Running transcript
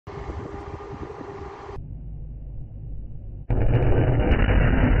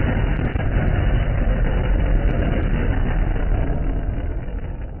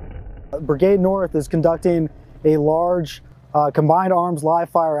Brigade North is conducting a large combined arms live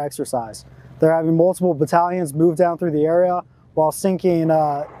fire exercise. They're having multiple battalions move down through the area while sinking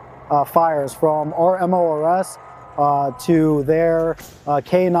fires from our MLRS to their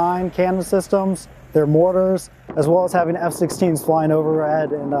K9 cannon systems, their mortars, as well as having F-16s flying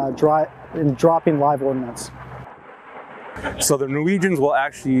overhead and dropping live ordnance. So the Norwegians will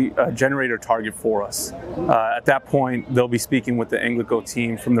actually generate a target for us. At that point, they'll be speaking with the Anglico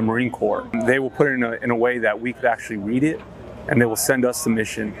team from the Marine Corps. They will put it in a way that we could actually read it, and they will send us the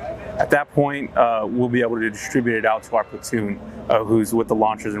mission. At that point, we'll be able to distribute it out to our platoon, who's with the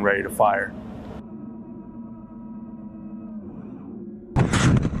launchers and ready to fire.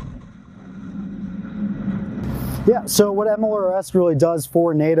 Yeah, so what MLRS really does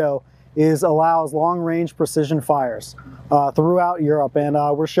for NATO is allows long-range precision fires throughout Europe, and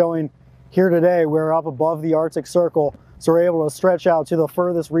we're showing here today we're up above the Arctic Circle, so we're able to stretch out to the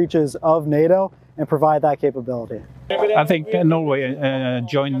furthest reaches of NATO and provide that capability. I think Norway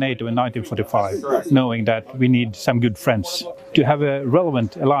joined NATO in 1945, knowing that we need some good friends. To have a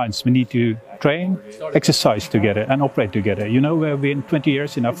relevant alliance, we need to train, exercise together and operate together. You know, we've been 20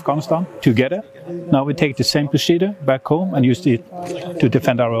 years in Afghanistan together. Now we take the same procedure back home and use it to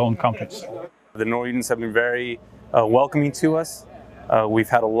defend our own countries. The Norwegians have been very welcoming to us. We've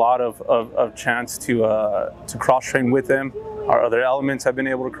had a lot of chance to cross-train with them. Our other elements have been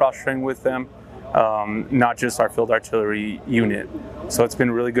able to cross-train with them. Not just our field artillery unit. So it's been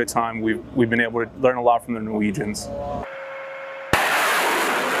a really good time. We've been able to learn a lot from the Norwegians.